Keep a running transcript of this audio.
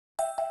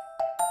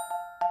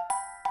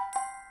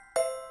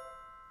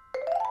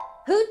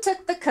Who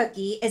Took the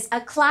Cookie is a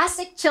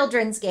classic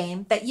children's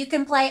game that you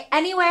can play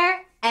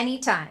anywhere,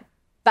 anytime,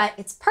 but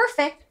it's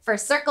perfect for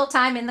circle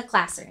time in the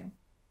classroom.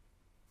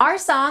 Our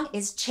song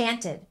is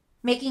chanted,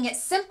 making it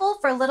simple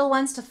for little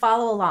ones to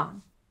follow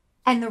along,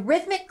 and the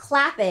rhythmic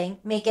clapping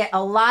make it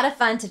a lot of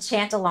fun to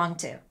chant along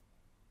to.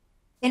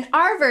 In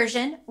our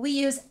version, we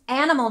use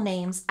animal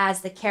names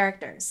as the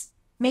characters,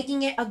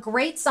 making it a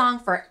great song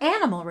for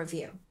animal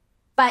review.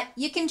 But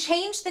you can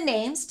change the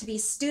names to be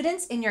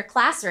students in your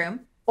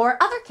classroom or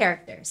other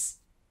characters.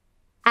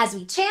 As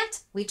we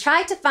chant, we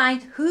try to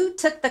find who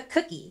took the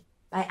cookie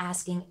by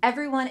asking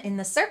everyone in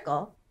the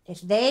circle if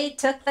they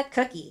took the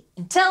cookie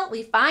until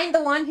we find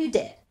the one who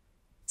did.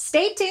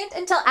 Stay tuned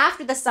until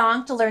after the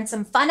song to learn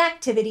some fun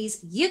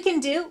activities you can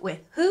do with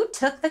Who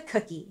Took the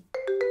Cookie.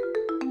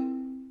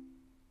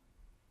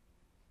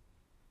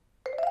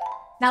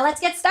 Now let's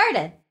get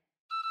started.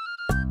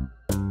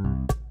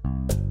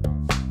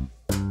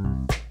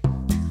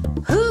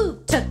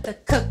 Who took the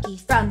cookie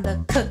from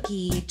the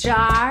cookie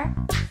jar?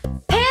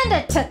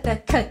 Panda took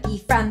the cookie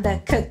from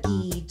the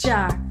cookie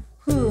jar.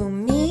 Who,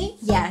 me?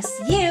 Yes,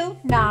 you.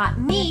 Not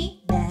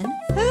me. Then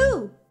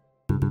who?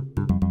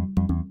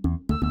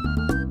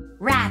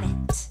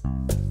 Rabbit.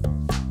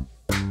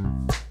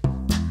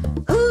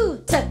 Who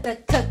took the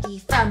cookie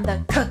from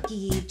the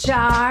cookie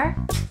jar?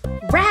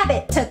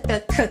 Rabbit took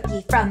the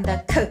cookie from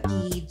the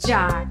cookie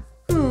jar.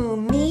 Who,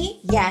 me?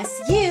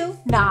 Yes, you.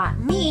 Not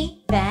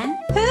me. Then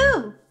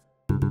who?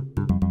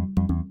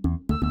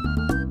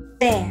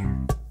 Bear.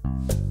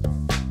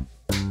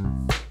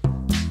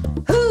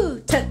 Who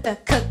took the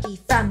cookie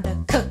from the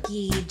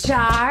cookie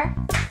jar?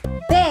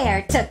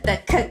 Bear took the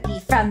cookie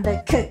from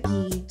the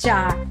cookie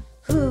jar.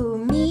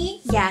 Who,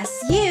 me?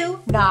 Yes, you.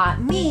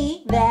 Not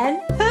me. Then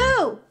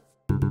who?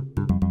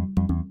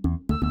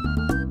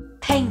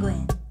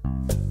 Penguin.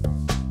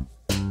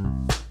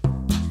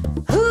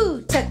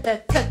 Who took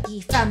the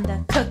cookie from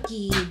the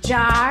cookie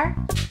jar?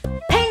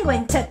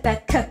 Penguin took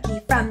the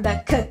cookie from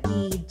the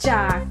cookie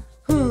jar.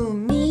 Who,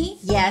 me?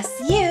 Yes,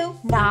 you.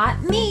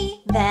 Not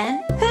me.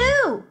 Then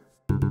who?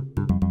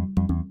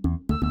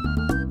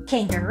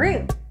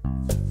 Kangaroo.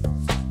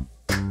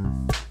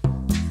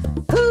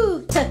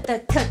 Who took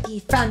the cookie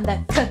from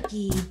the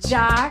cookie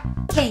jar?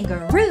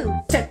 Kangaroo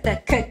took the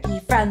cookie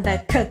from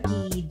the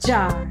cookie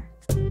jar.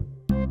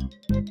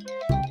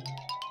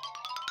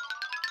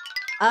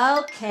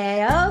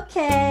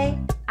 Okay.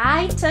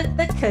 I took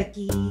the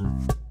cookie.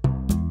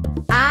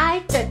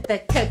 I took the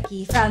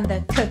cookie from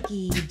the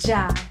cookie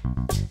jar.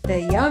 The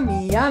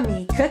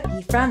yummy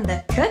cookie from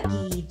the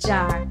cookie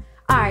jar.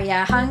 Are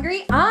ya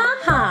hungry?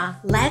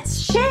 Let's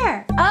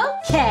share.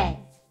 Okay.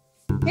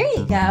 Here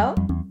you go.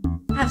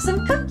 Have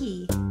some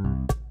cookie.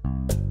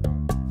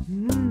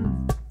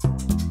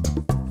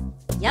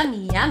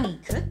 Yummy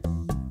cookie.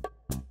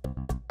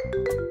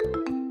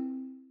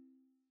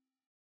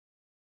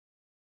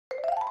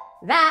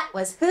 That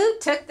was Who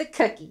Took the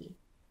Cookie.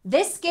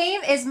 This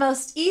game is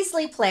most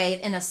easily played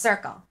in a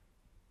circle.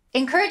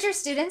 Encourage your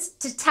students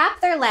to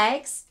tap their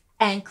legs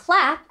and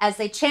clap as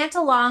they chant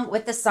along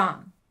with the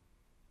song.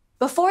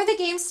 Before the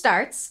game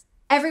starts,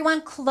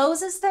 everyone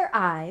closes their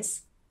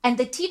eyes and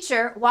the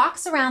teacher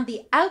walks around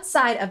the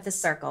outside of the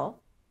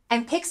circle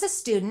and picks a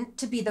student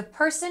to be the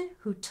person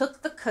who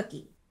took the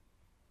cookie.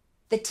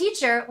 The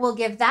teacher will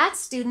give that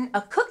student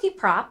a cookie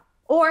prop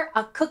or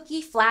a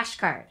cookie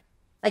flashcard,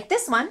 like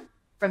this one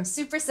from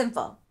Super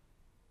Simple,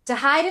 to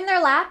hide in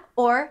their lap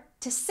or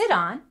to sit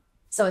on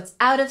so it's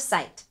out of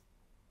sight.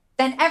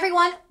 Then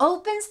everyone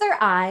opens their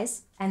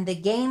eyes and the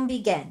game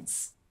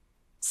begins.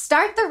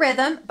 Start the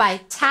rhythm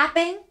by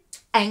tapping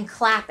and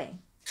clapping,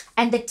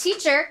 and the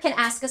teacher can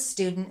ask a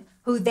student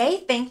who they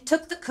think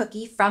took the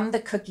cookie from the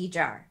cookie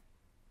jar.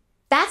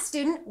 That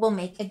student will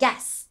make a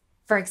guess.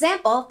 For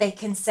example, they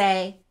can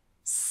say,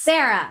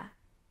 Sarah,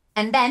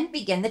 and then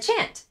begin the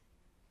chant.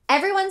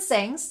 Everyone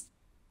sings,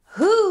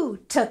 Who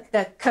took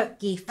the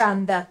cookie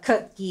from the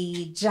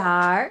cookie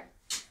jar?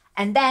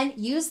 And then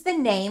use the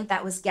name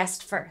that was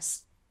guessed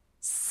first.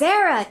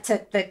 Sarah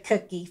took the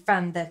cookie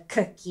from the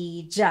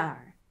cookie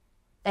jar.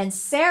 Then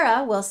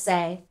Sarah will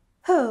say,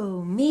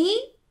 Who,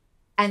 me?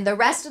 And the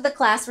rest of the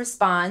class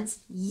responds,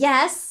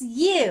 Yes,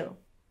 you.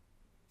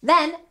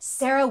 Then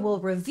Sarah will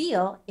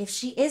reveal if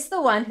she is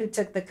the one who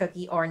took the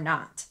cookie or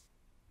not.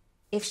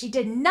 If she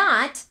did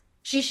not,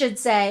 she should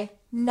say,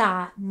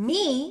 Not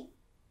me.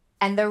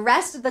 And the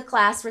rest of the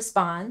class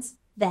responds,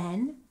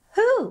 Then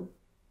who?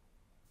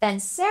 Then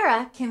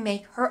Sarah can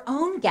make her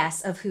own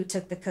guess of who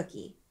took the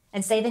cookie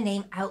and say the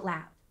name out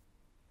loud.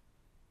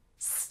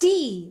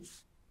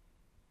 Steve.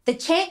 The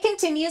chant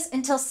continues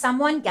until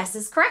someone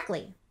guesses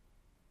correctly.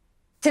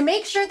 To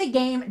make sure the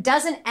game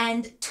doesn't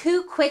end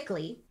too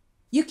quickly,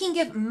 you can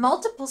give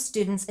multiple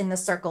students in the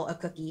circle a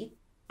cookie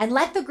and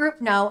let the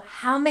group know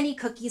how many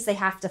cookies they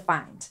have to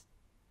find.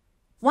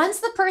 Once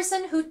the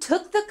person who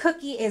took the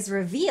cookie is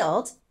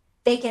revealed,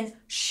 they can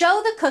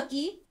show the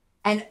cookie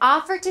and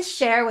offer to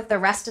share with the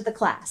rest of the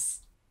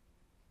class.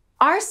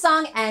 Our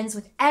song ends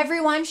with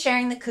everyone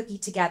sharing the cookie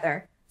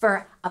together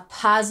for a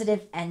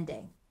positive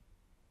ending.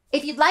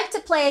 If you'd like to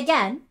play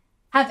again,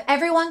 have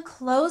everyone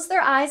close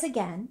their eyes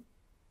again,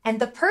 and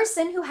the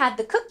person who had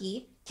the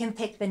cookie can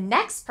pick the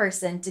next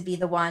person to be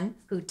the one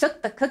who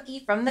took the cookie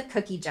from the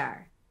cookie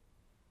jar.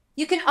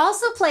 You can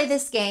also play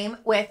this game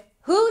with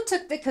Who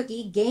Took the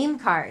Cookie game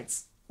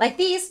cards, like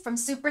these from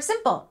Super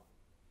Simple.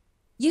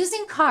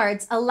 Using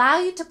cards allow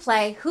you to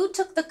play Who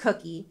Took the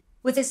Cookie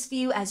with as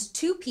few as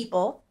 2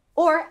 people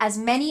or as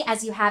many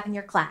as you have in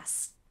your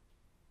class.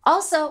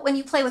 Also, when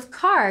you play with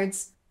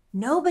cards,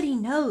 nobody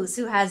knows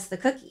who has the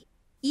cookie,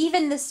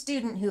 even the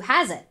student who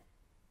has it.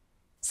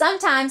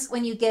 Sometimes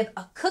when you give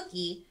a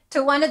cookie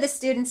to one of the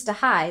students to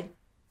hide,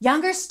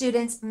 younger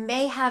students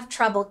may have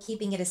trouble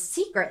keeping it a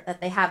secret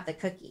that they have the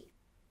cookie.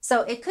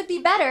 So it could be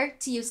better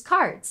to use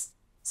cards,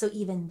 so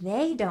even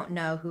they don't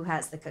know who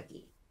has the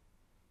cookie.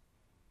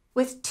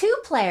 With 2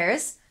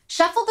 players,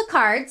 shuffle the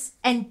cards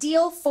and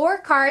deal 4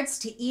 cards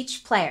to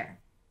each player.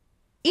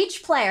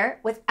 Each player,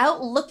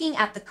 without looking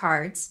at the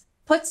cards,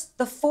 puts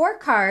the 4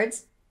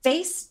 cards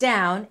face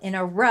down in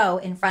a row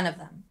in front of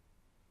them.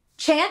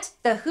 Chant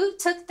the Who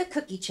Took the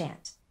Cookie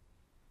chant.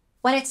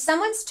 When it's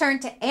someone's turn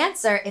to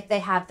answer if they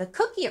have the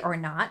cookie or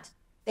not,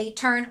 they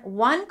turn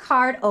 1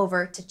 card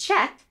over to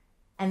check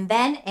and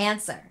then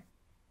answer.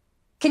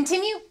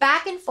 Continue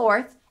back and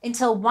forth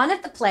until one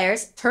of the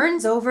players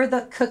turns over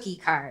the cookie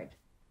card.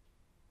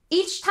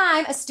 Each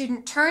time a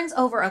student turns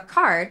over a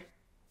card,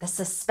 the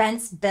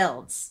suspense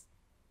builds.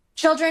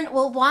 Children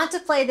will want to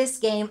play this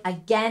game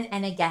again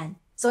and again,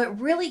 so it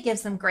really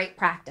gives them great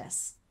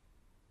practice.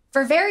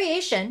 For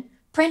variation,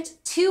 print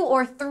 2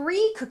 or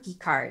 3 cookie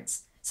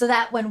cards so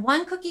that when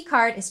 1 cookie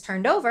card is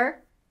turned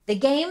over, the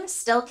game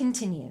still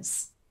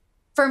continues.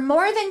 For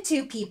more than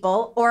 2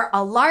 people or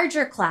a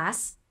larger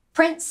class,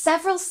 print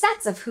several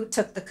sets of Who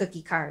Took the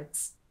Cookie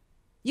cards.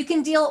 You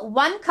can deal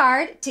 1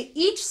 card to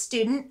each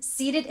student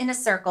seated in a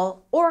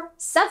circle or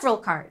several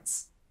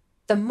cards.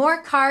 The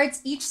more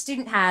cards each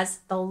student has,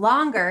 the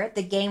longer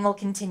the game will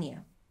continue.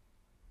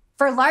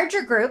 For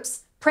larger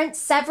groups, print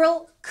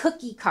several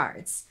cookie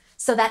cards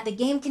so that the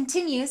game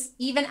continues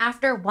even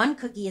after 1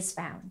 cookie is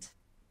found.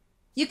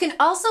 You can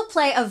also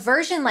play a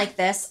version like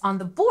this on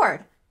the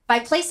board by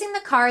placing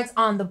the cards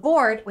on the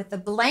board with the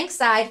blank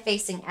side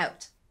facing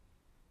out.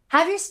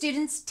 Have your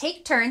students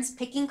take turns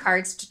picking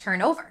cards to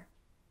turn over.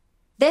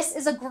 This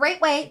is a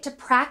great way to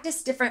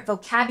practice different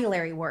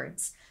vocabulary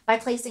words by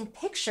placing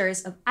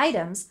pictures of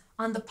items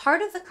on the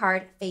part of the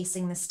card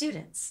facing the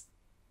students.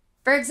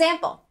 For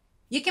example,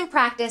 you can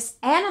practice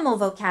animal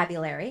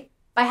vocabulary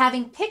by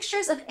having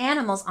pictures of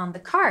animals on the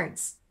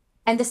cards,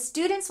 and the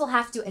students will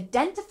have to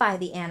identify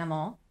the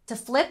animal to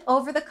flip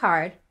over the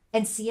card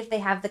and see if they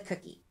have the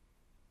cookie.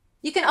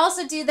 You can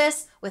also do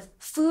this with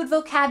food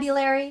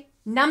vocabulary,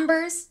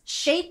 numbers,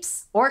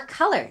 shapes, or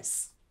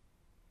colors.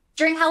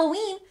 During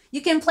Halloween,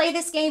 you can play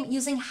this game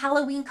using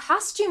Halloween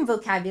costume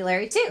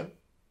vocabulary too.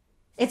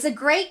 It's a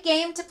great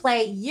game to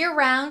play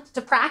year-round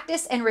to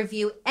practice and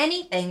review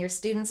anything your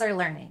students are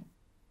learning.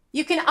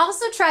 You can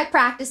also try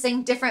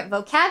practicing different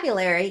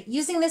vocabulary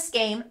using this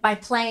game by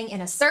playing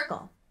in a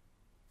circle.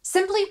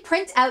 Simply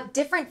print out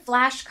different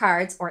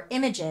flashcards or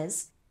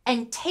images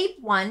and tape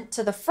one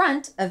to the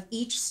front of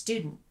each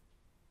student.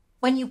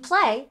 When you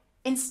play,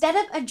 instead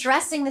of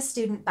addressing the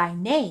student by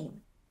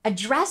name,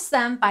 address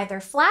them by their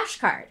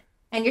flashcard,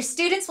 and your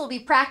students will be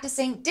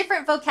practicing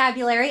different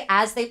vocabulary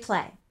as they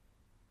play.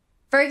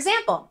 For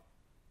example,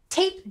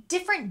 tape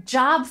different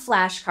job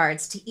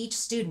flashcards to each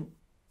student,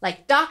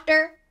 like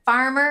doctor,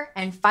 farmer,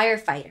 and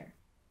firefighter.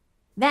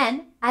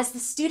 Then, as the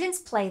students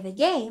play the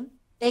game,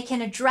 they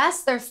can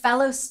address their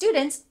fellow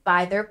students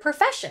by their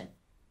profession.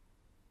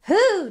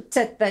 Who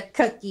took the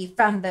cookie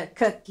from the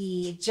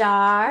cookie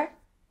jar?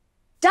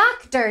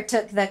 Doctor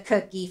took the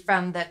cookie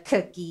from the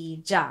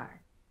cookie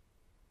jar.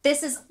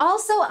 This is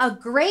also a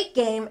great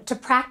game to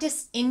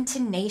practice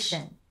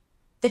intonation.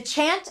 The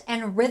chant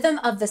and rhythm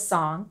of the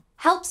song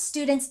helps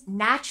students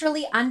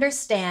naturally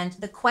understand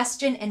the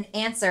question and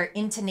answer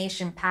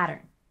intonation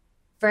pattern.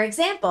 For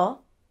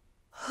example,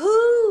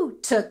 who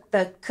took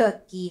the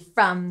cookie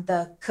from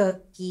the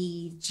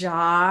cookie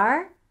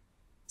jar?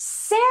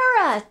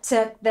 Sarah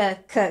took the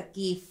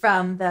cookie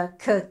from the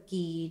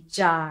cookie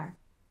jar.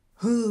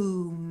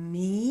 Who,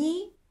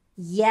 me?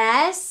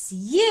 Yes,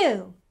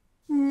 you.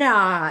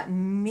 Not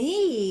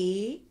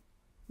me.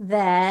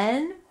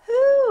 Then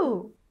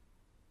who?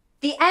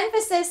 The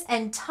emphasis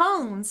and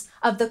tones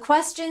of the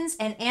questions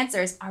and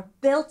answers are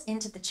built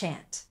into the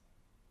chant.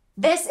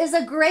 This is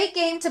a great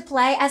game to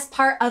play as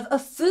part of a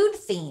food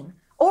theme,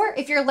 or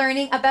if you're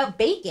learning about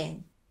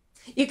baking.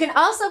 You can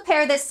also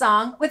pair this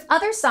song with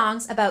other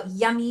songs about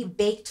yummy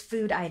baked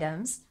food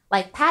items,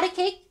 like patty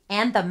cake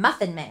and the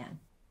Muffin Man.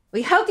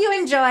 We hope you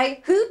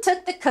enjoy Who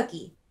Took the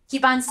Cookie.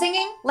 Keep on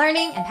singing,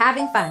 learning, and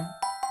having fun.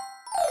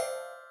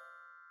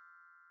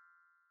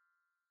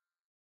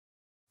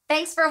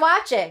 Thanks for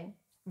watching.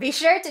 Be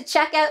sure to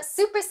check out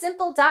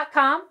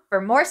supersimple.com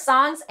for more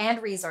songs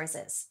and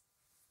resources.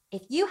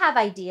 If you have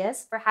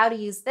ideas for how to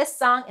use this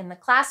song in the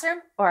classroom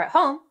or at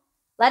home,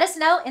 let us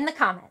know in the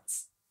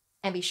comments.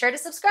 And be sure to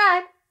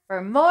subscribe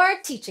for more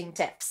teaching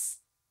tips.